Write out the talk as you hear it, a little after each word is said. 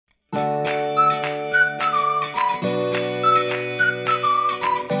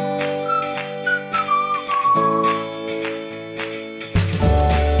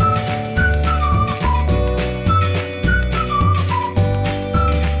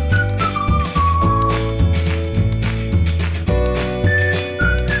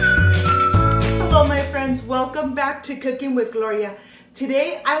Cooking with Gloria.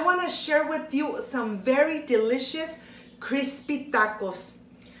 Today I want to share with you some very delicious crispy tacos.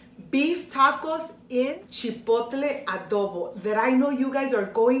 Beef tacos in Chipotle Adobo that I know you guys are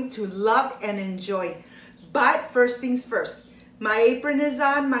going to love and enjoy. But first things first, my apron is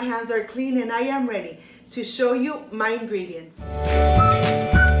on, my hands are clean, and I am ready to show you my ingredients.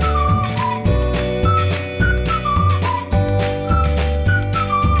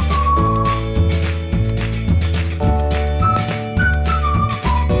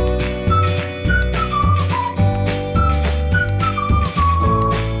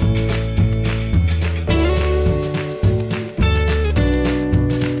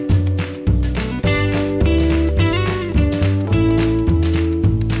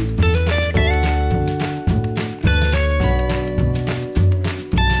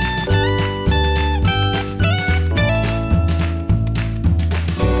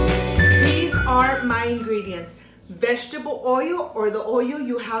 Ingredients: vegetable oil or the oil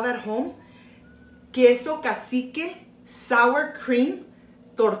you have at home, queso cacique, sour cream,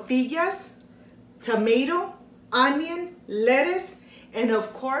 tortillas, tomato, onion, lettuce, and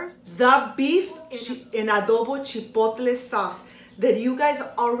of course the beef in adobo chipotle sauce that you guys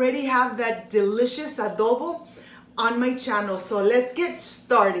already have that delicious adobo on my channel. So let's get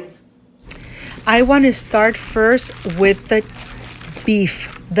started. I want to start first with the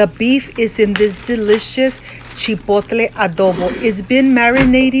beef. The beef is in this delicious chipotle adobo. It's been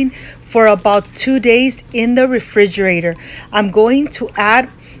marinating for about 2 days in the refrigerator. I'm going to add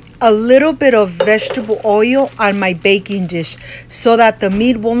a little bit of vegetable oil on my baking dish so that the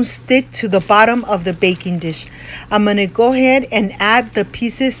meat won't stick to the bottom of the baking dish. I'm going to go ahead and add the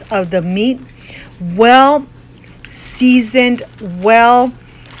pieces of the meat, well seasoned,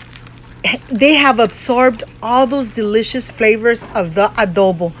 they have absorbed all those delicious flavors of the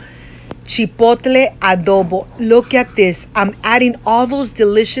adobo. Chipotle adobo. Look at this. I'm adding all those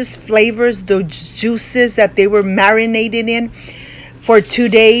delicious flavors, those juices that they were marinated in for 2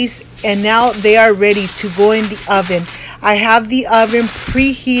 days, and now they are ready to go in the oven. I have the oven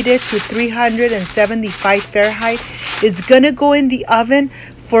preheated to 375 Fahrenheit. It's gonna go in the oven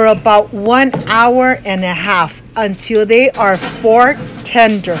for about 1.5 hours until they are fork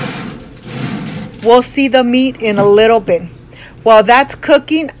tender. We'll see the meat in a little bit. While that's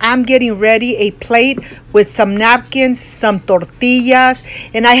cooking, I'm getting ready a plate with some napkins, some tortillas,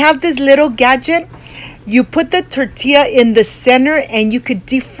 and I have this little gadget. You put the tortilla in the center and you could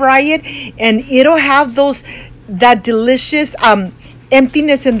deep fry it, and it'll have that delicious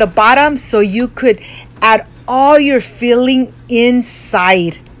emptiness in the bottom, so you could add all your filling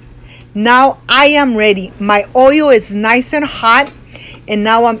inside. Now I am ready. My oil is nice and hot. And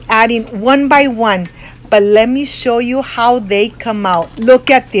now I'm adding one by one, but let me show you how they come out. Look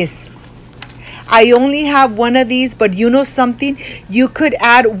at this. I only have one of these, but you know something? You could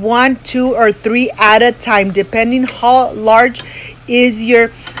add 1, 2, or 3 at a time, depending how large is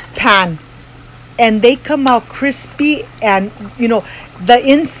your pan. And they come out crispy, and you know, the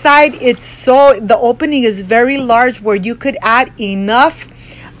inside, the opening is very large where you could add enough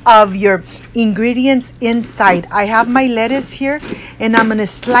of your ingredients inside. I have my lettuce here, and I'm gonna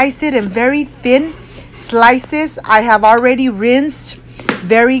slice it in very thin slices. I have already rinsed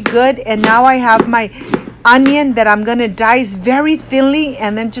very good, and now I have my onion that I'm gonna dice very thinly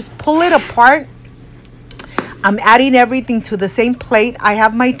and then just pull it apart. I'm adding everything to the same plate. I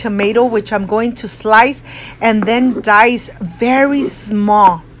have my tomato, which I'm going to slice and then dice very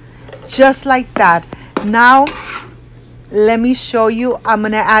small, just like that. Now let me show you. I'm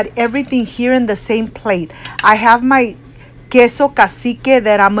going to add everything here in the same plate. I have my queso cacique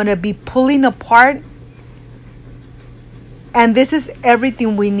that I'm going to be pulling apart. And this is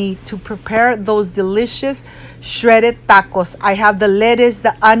everything we need to prepare those delicious shredded tacos. I have the lettuce,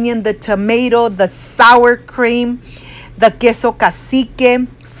 the onion, the tomato, the sour cream, the queso cacique,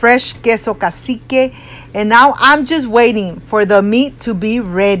 fresh queso cacique. And now I'm just waiting for the meat to be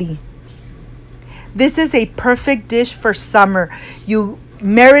ready. This is a perfect dish for summer. You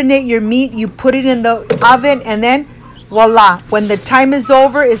marinate your meat, you put it in the oven, and then voila. When the time is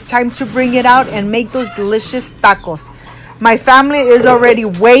over, it's time to bring it out and make those delicious tacos. My family is already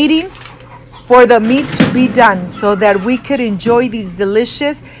waiting for the meat to be done so that we could enjoy these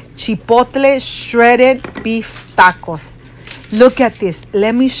delicious chipotle shredded beef tacos. Look at this.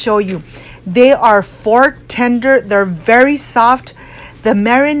 Let me show you. They are fork tender. They're very soft. The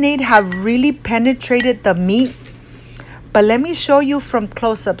marinade have really penetrated the meat. But let me show you from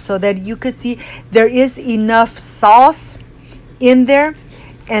close up so that you could see there is enough sauce in there.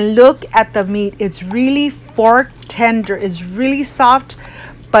 And look at the meat. It's really fork tender. It's really soft,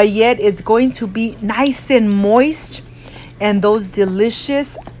 but yet it's going to be nice and moist and those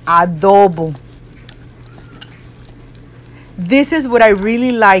delicious adobo. This is what I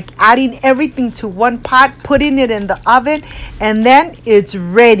really like, adding everything to one pot, putting it in the oven, and then it's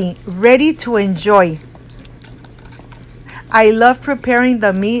ready to enjoy. I love preparing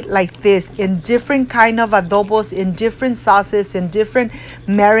the meat like this in different kind of adobos, in different sauces, in different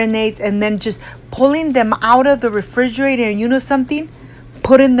marinades, and then just pulling them out of the refrigerator, and you know something?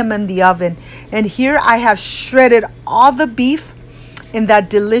 Putting them in the oven. And here I have shredded all the beef in that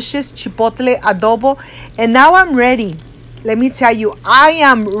delicious chipotle adobo, and now I'm ready. Let me tell you, I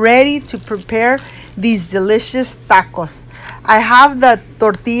am ready to prepare these delicious tacos. I have the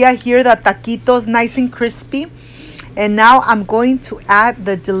tortilla here, the taquitos, nice and crispy. And now I'm going to add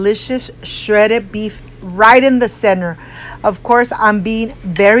the delicious shredded beef right in the center. Of course, I'm being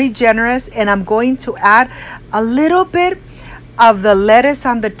very generous, and I'm going to add a little bit of the lettuce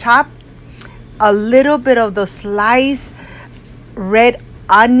on the top, a little bit of the sliced red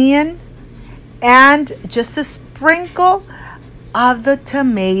onion, and just a sprinkle of the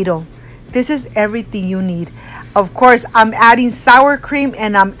tomato. This is everything you need. Of course, I'm adding sour cream,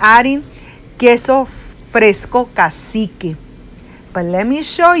 and I'm adding queso fresco cacique. But let me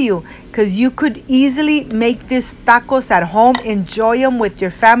show you, because you could easily make these tacos at home, enjoy them with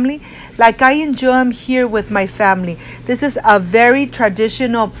your family like I enjoy them here with my family. This is a very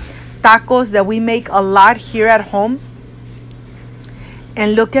traditional tacos that we make a lot here at home.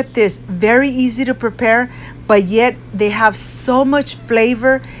 And look at this, very easy to prepare, but yet they have so much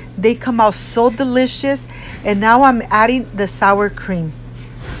flavor. They come out so delicious. And now I'm adding the sour cream.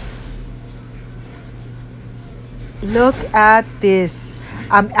 Look at this.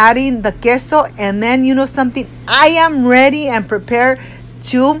 I'm adding the queso, and then you know something? I am ready and prepared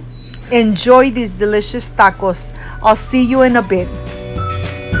to enjoy these delicious tacos. I'll see you in a bit.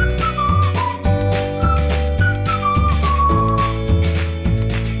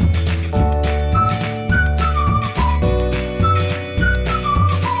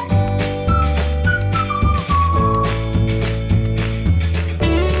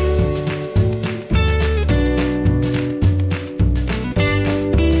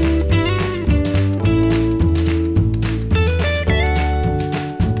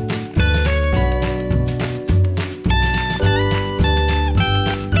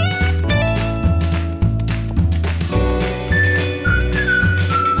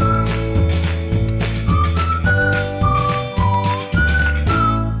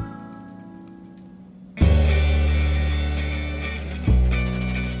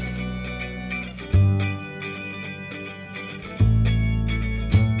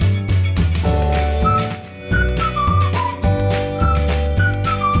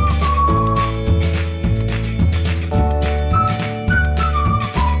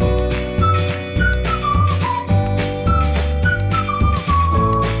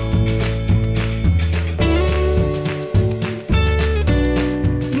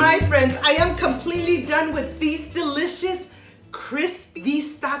 I am completely done with these delicious, crispy.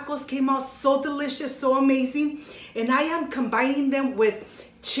 These tacos came out so delicious, so amazing. And I am combining them with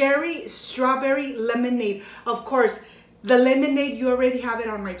cherry strawberry lemonade. Of course, the lemonade, you already have it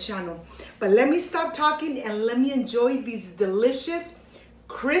on my channel. But let me stop talking and let me enjoy these delicious,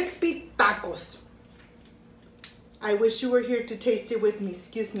 crispy tacos. I wish you were here to taste it with me.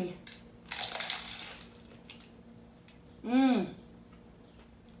 Excuse me.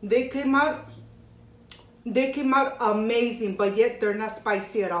 They came out amazing, but yet they're not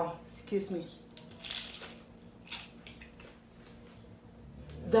spicy at all. Excuse me.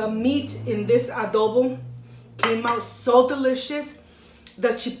 The meat in this adobo came out so delicious. The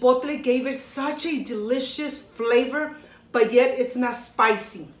chipotle gave it such a delicious flavor, but yet it's not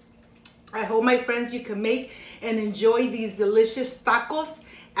spicy. I hope, my friends, you can make and enjoy these delicious tacos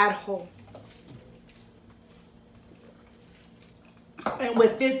at home. And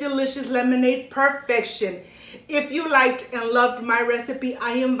with this delicious lemonade, perfection. If you liked and loved my recipe,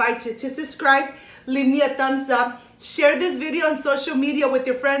 I invite you to subscribe, leave me a thumbs up, share this video on social media with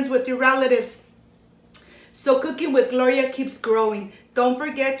your friends, with your relatives, so Cooking with Gloria keeps growing. Don't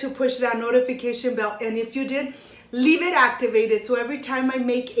forget to push that notification bell, and if you did, leave it activated so every time I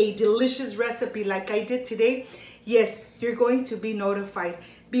make a delicious recipe like I did today, yes, you're going to be notified.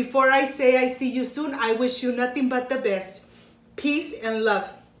 Before I say I see you soon, I wish you nothing but the best. Peace and love.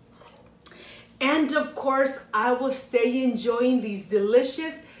 And of course, I will stay enjoying these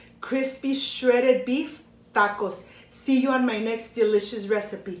delicious, crispy, shredded beef tacos. See you on my next delicious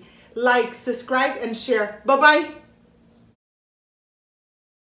recipe. Like, subscribe, and share. Bye-bye.